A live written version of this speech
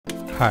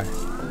Hi,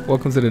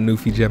 welcome to the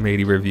NuPhy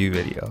Gem80 review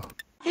video.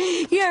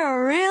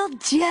 You're a real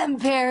gem,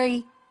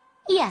 Perry.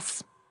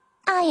 Yes,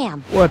 I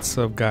am. What's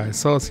up guys,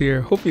 Sauce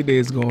here, hope your day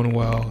is going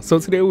well. So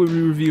today we'll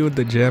be reviewing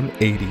the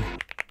Gem80.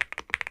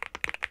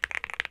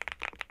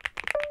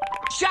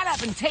 Shut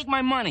up and take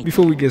my money!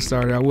 Before we get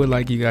started, I would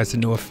like you guys to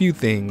know a few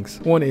things.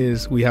 One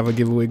is, we have a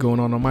giveaway going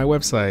on my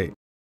website.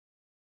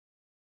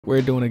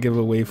 We're doing a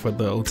giveaway for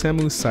the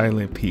Otemu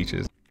Silent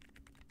Peaches.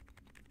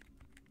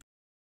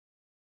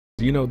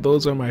 You know,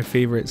 those are my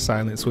favorite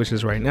silent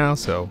switches right now.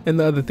 And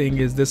the other thing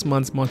is, this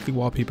month's monthly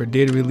wallpaper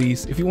did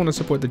release. If you want to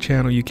support the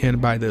channel, you can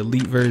buy the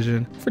elite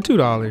version for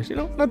 $2. You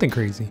know, nothing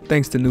crazy.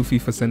 Thanks to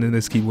NuPhy for sending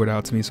this keyboard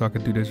out to me so I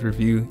could do this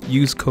review.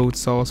 Use code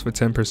SAUCE for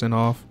 10%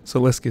 off. So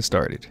let's get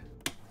started.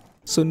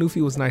 So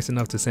NuPhy was nice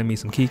enough to send me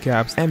some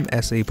keycaps,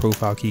 MSA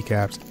profile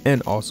keycaps,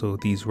 and also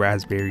these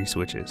raspberry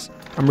switches.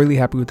 I'm really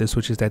happy with the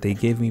switches that they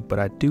gave me, but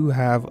I do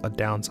have a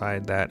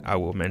downside that I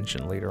will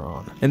mention later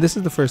on. And this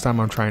is the first time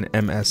I'm trying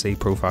MSA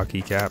profile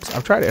keycaps.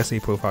 I've tried SA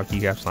profile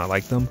keycaps and I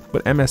like them,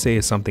 but MSA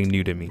is something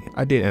new to me.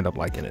 I did end up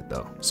liking it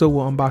though. So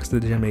we'll unbox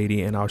the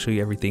Gem80 and I'll show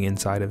you everything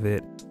inside of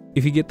it.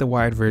 If you get the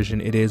wired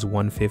version, it is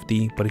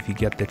 $150, but if you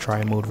get the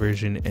tri-mode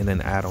version and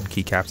then add on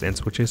keycaps and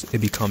switches, it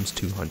becomes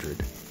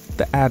 $200.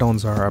 The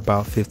add-ons are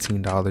about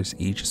 $15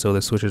 each, so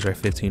the switches are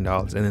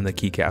 $15 and then the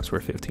keycaps were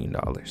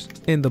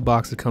 $15. In the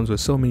box, it comes with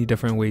so many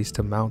different ways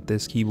to mount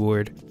this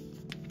keyboard.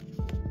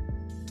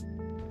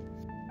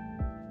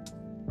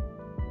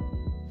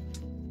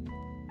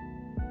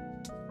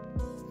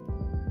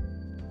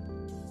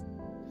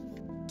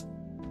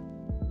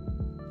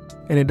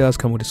 And it does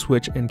come with a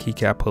switch and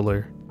keycap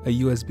puller, a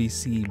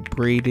USB-C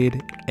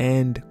braided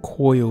and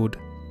coiled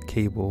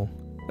cable,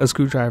 a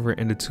screwdriver,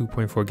 and a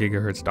 2.4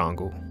 GHz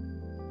dongle.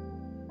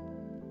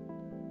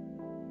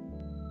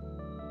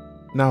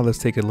 Now let's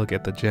take a look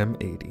at the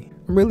Gem80.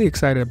 I'm really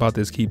excited about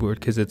this keyboard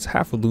because it's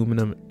half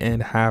aluminum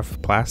and half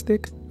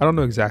plastic. I don't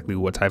know exactly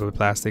what type of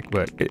plastic,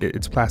 but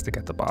it's plastic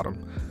at the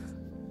bottom.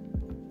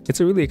 It's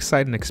a really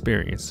exciting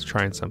experience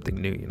trying something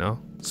new, you know?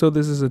 So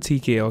this is a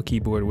TKL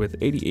keyboard with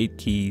 88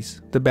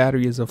 keys. The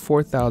battery is a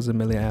 4000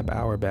 milliamp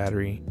hour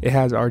battery. It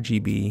has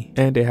RGB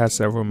and it has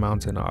several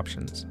mounting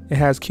options. It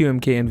has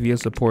QMK and VIA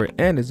support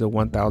and is a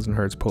 1000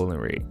 Hz polling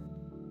rate.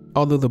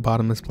 Although the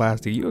bottom is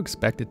plastic, you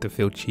expect it to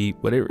feel cheap,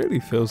 but it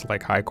really feels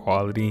like high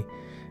quality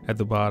at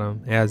the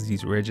bottom. It has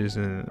these ridges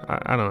and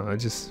I don't know, it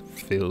just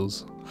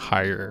feels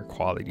higher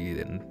quality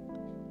than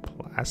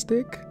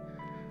plastic.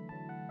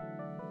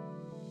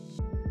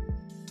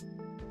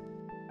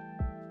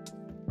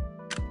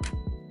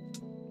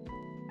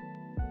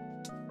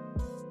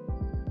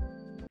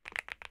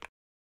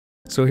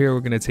 So here we're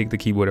going to take the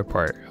keyboard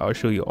apart. I'll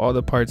show you all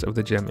the parts of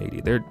the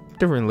Gem80. There are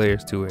different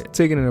layers to it.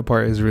 Taking it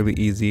apart is really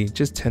easy,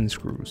 just 10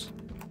 screws.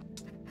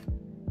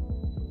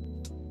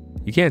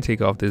 You can't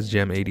take off this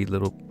Gem80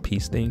 little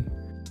piece thing.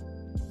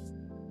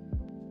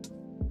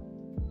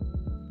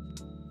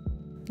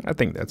 I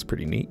think that's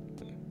pretty neat.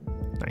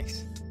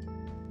 Nice.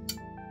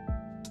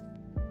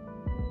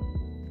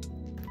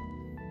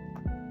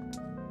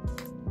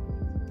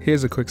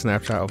 Here's a quick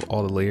snapshot of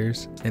all the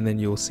layers, and then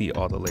you'll see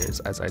all the layers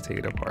as I take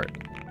it apart.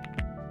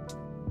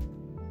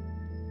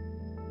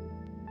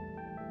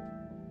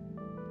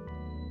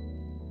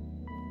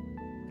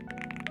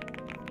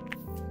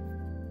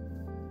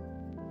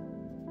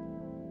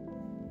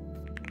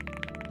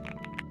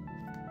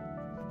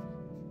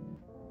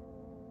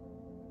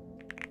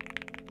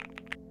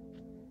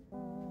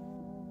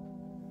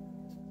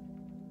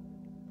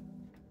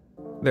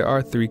 There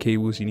are 3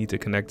 cables you need to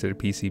connect to the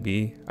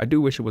PCB. I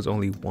do wish it was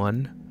only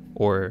one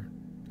or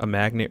a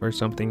magnet or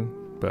something,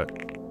 but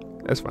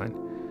that's fine.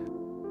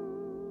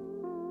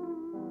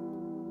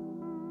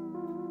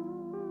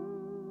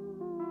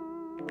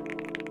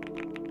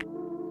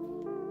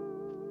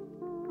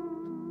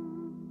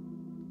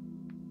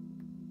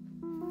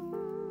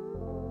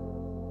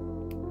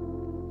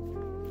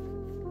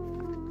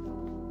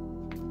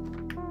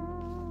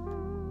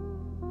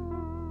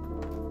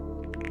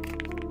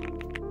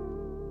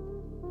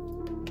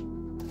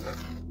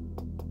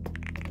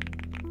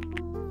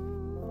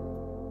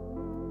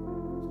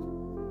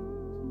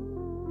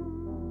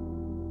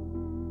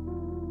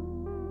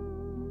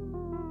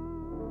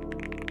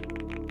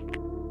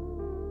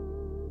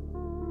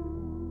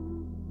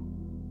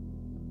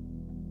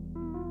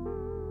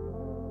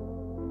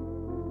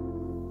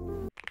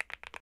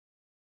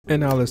 And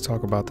now let's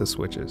talk about the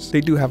switches.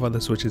 They do have other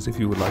switches if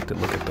you would like to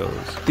look at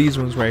those. These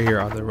ones right here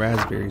are the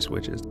raspberry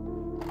switches.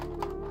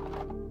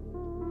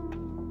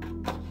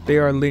 They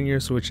are linear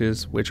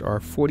switches, which are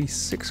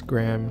 46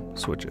 gram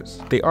switches.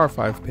 They are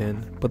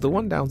 5-pin, but the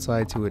one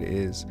downside to it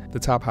is the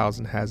top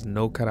housing has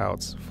no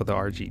cutouts for the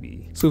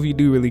RGB. So if you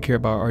do really care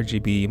about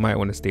RGB, you might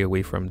want to stay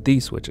away from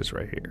these switches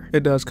right here.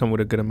 It does come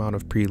with a good amount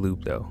of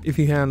pre-loop though. If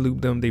you hand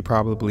loop them, they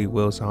probably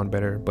will sound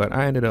better, but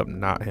I ended up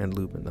not hand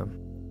looping them.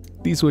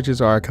 These switches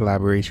are a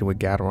collaboration with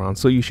Gateron,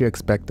 so you should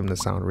expect them to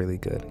sound really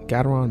good.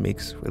 Gateron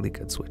makes really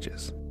good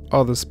switches.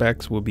 All the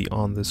specs will be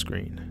on the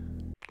screen.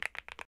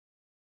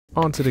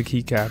 Onto the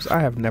keycaps.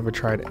 I have never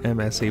tried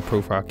MSA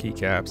profile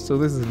keycaps, so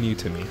this is new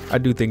to me. I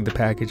do think the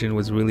packaging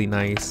was really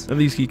nice, and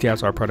these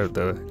keycaps are part of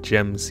the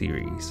Gem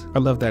series. I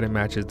love that it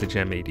matches the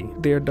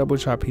Gem80. They are double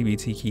shot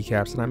PVT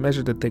keycaps, and I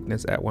measured the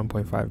thickness at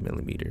 1.5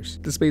 millimeters.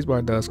 The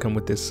spacebar does come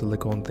with this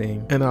silicone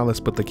thing, and now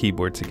let's put the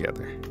keyboard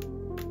together.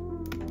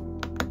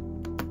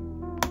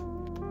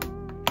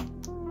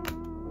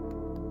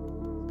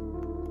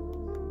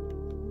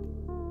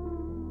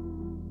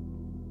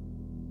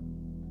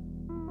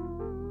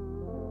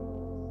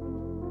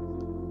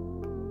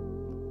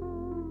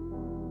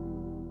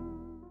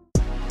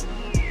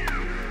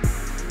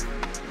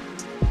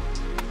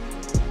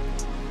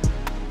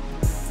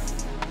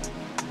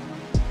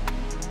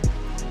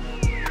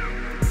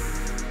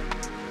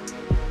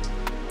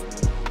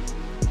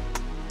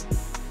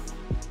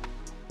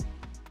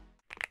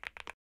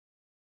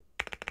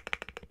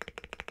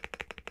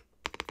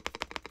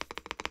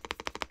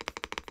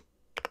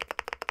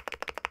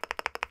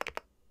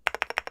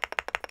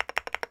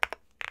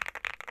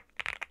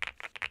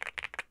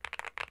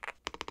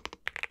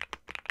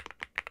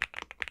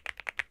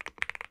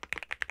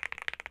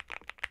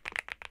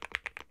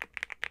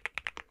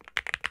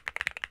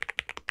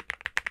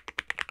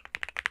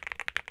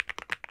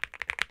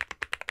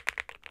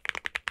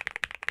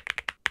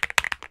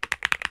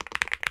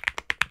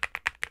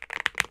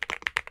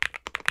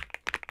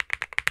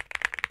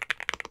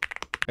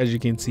 As you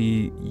can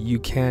see, you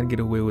can get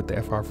away with the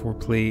FR4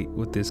 plate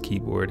with this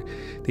keyboard.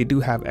 They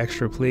do have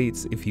extra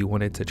plates if you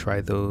wanted to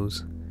try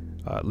those.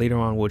 Later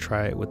on, we'll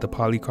try it with the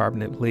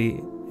polycarbonate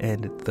plate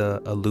and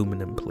the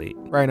aluminum plate.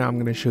 Right now, I'm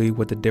going to show you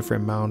what the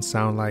different mounts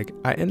sound like.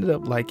 I ended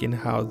up liking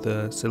how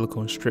the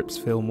silicone strips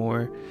feel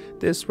more.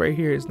 This right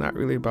here is not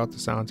really about the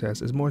sound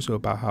test. It's more so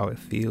about how it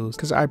feels,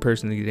 because I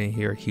personally didn't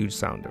hear a huge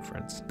sound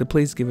difference. The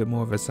plates give it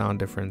more of a sound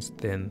difference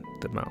than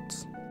the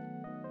mounts.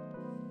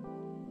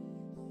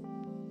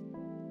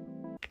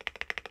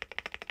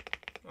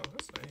 Oh,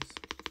 that's nice.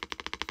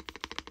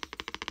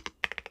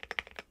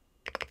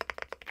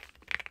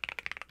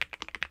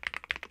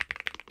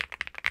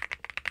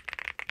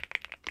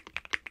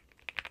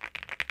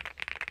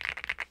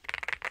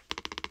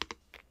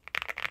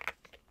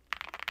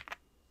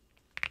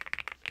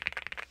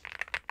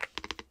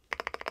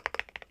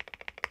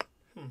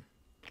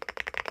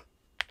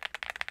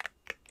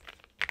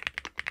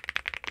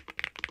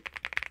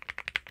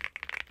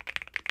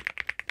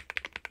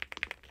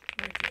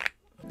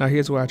 Now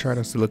here's where I tried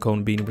a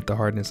silicone bean with the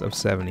hardness of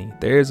 70.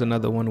 There is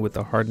another one with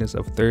a hardness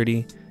of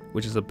 30,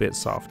 which is a bit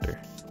softer.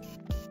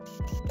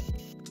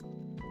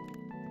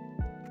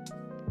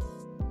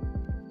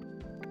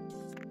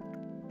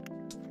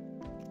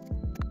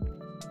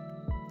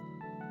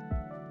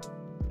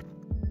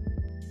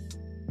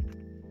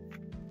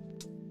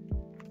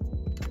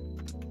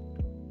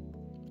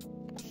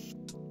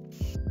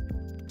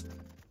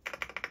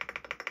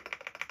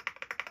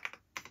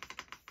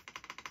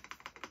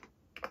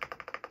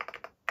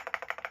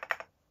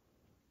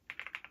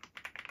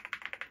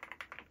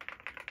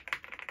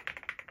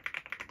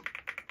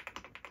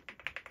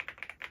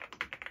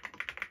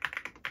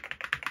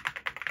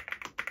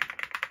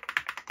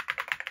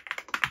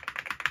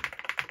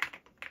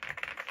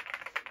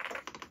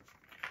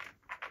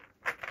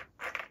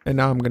 And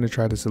now I'm going to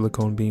try the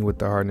silicone bean with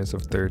the hardness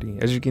of 30.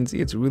 As you can see,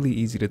 it's really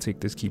easy to take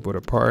this keyboard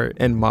apart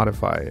and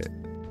modify it.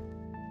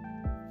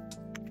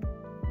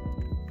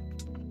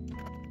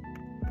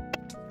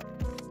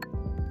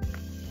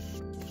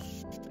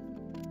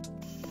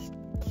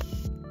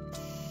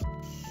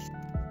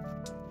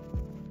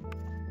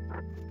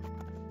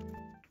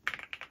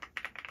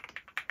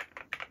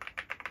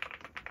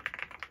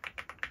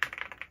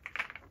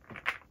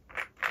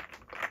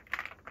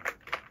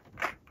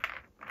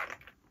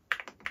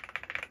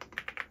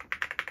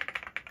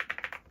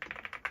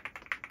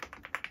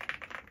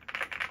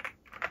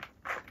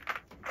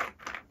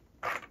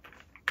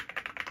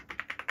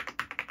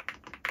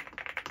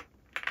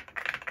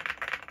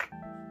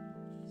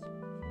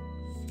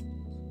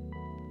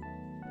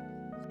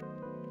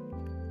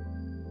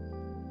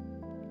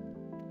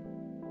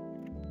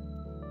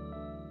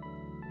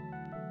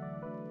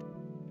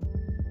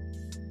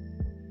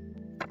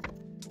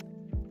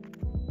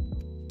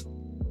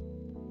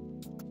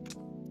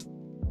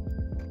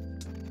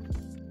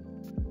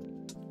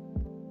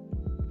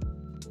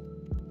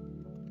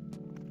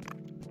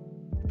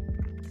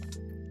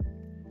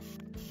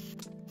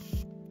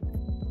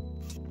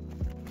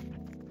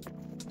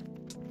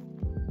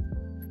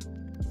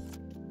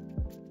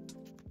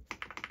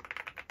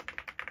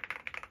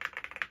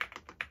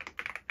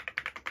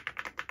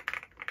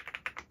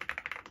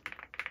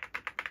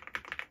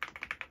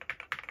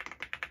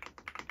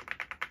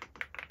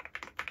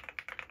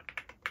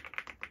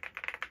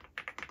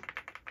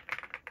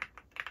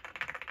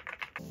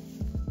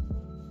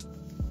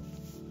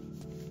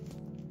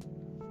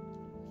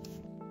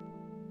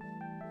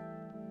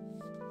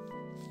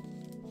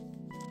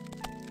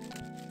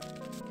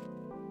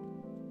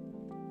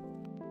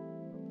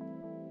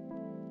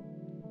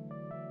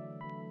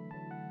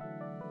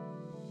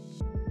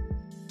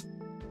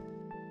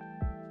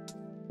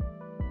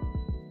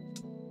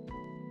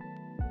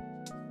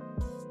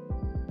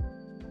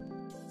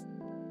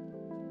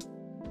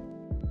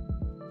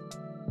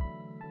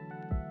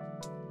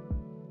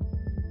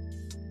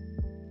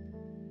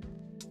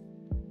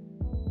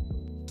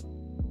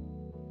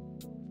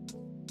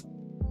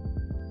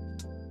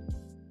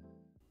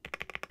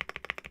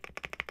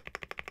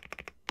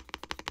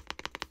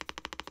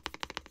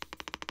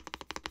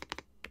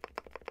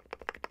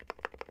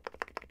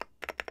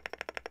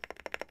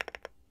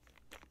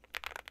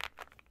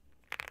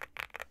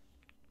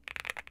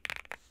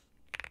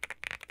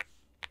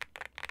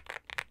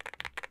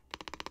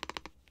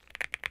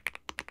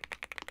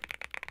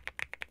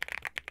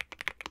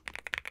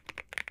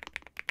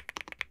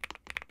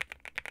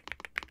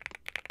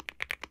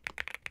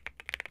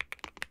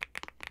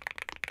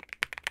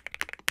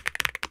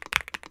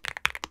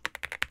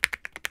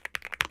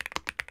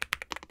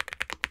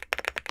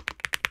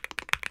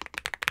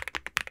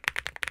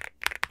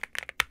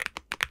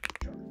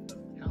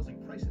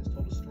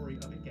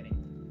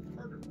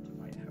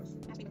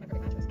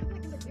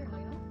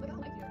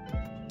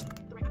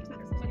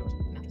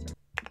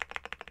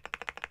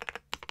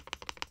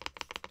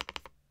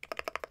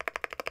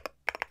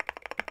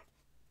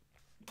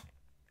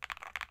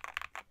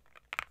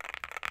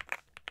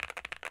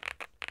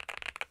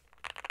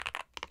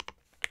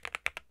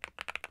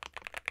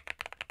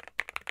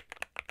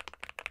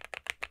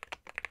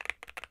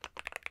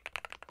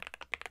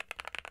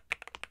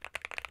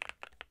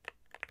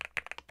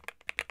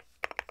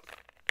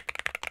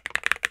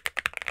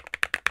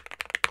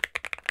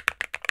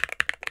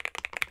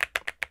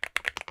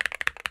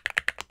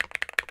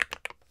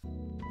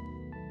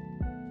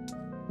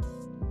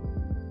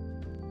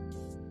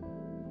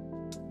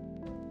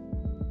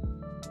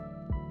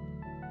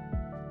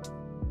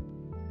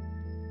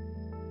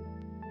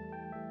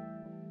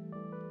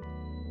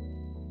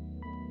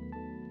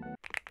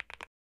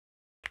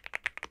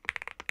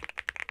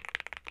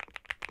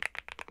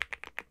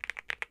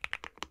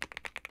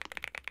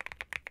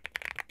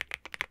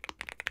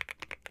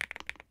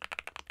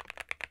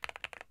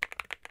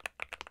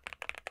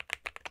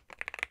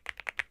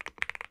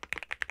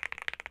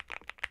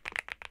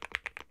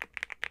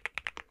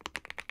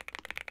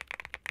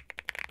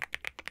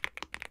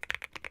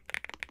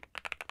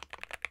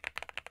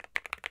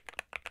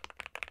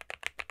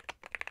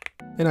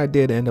 And I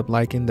did end up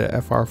liking the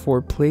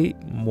FR4 plate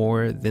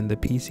more than the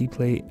PC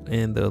plate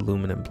and the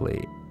aluminum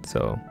plate.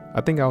 So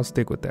I think I'll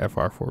stick with the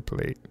FR4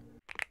 plate.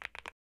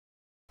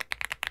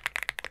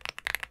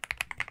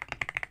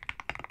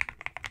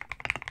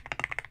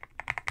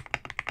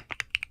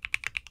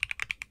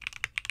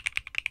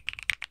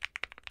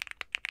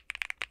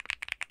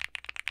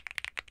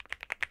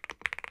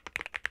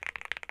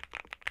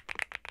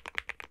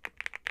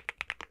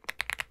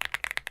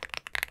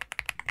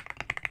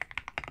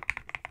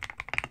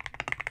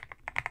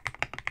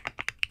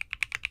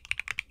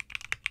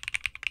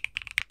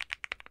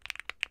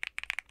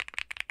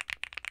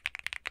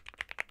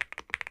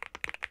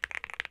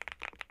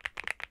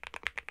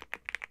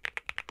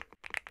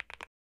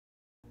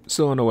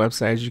 So on the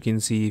website, as you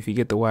can see, if you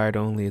get the wired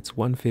only, it's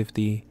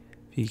 150.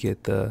 If you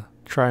get the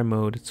tri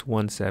mode, it's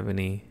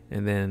 170.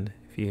 And then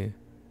if you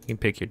can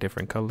pick your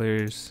different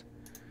colors.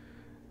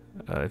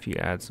 If you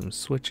add some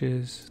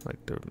switches,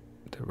 like the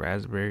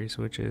raspberry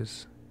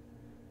switches,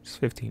 it's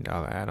 $15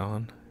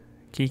 add-on.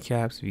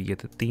 Keycaps, if you get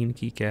the themed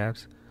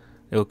keycaps,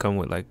 it'll come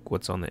with like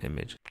what's on the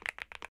image.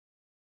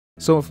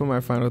 So for my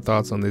final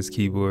thoughts on this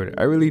keyboard,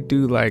 I really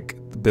do like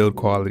the build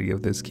quality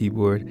of this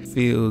keyboard. It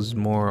feels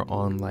more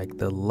on like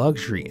the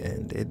luxury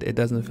end. It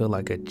doesn't feel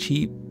like a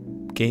cheap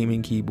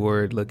gaming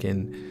keyboard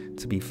looking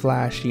to be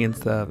flashy and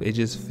stuff. It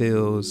just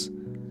feels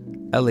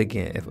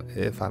elegant,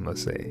 if I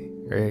must say,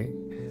 right?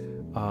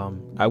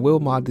 I will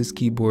mod this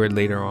keyboard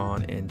later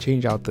on and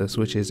change out the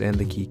switches and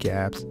the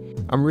keycaps.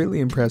 I'm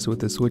really impressed with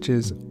the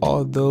switches,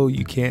 although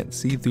you can't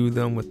see through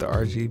them with the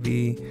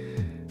RGB.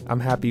 I'm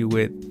happy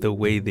with the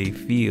way they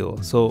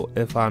feel. So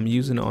if I'm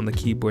using it on the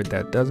keyboard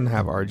that doesn't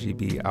have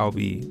RGB, I'll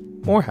be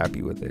more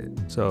happy with it.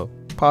 So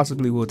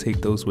possibly we'll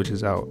take those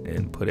switches out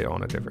and put it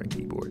on a different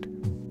keyboard.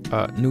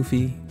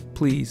 NuPhy,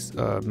 please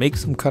make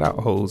some cutout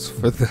holes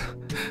for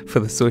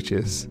the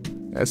switches,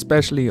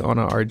 especially on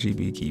an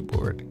RGB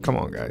keyboard. Come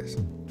on, guys.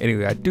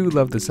 Anyway, I do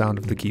love the sound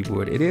of the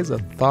keyboard. It is a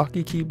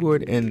Thocky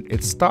keyboard and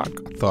it's stock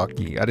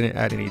Thocky. I didn't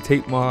add any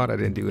tape mod. I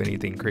didn't do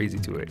anything crazy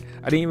to it.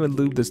 I didn't even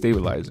lube the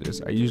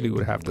stabilizers. I usually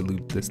would have to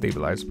lube the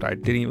stabilizers, but I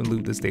didn't even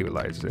lube the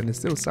stabilizers and it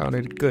still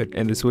sounded good.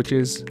 And the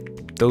switches,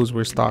 those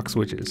were stock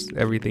switches.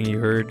 Everything you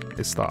heard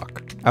is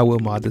stock. I will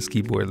mod this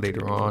keyboard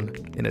later on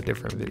in a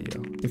different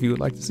video. If you would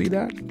like to see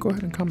that, go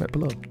ahead and comment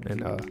below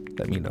and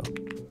let me know.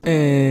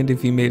 And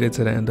if you made it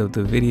to the end of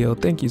the video,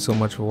 thank you so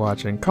much for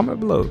watching. Comment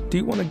below, do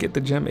you want to get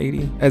the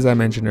Gem80? As I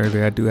mentioned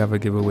earlier, I do have a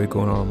giveaway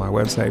going on my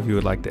website. If you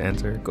would like to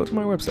enter, go to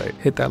my website,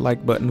 hit that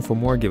like button for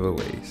more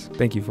giveaways.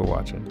 Thank you for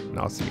watching, and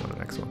I'll see you on the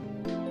next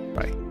one.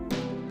 Bye.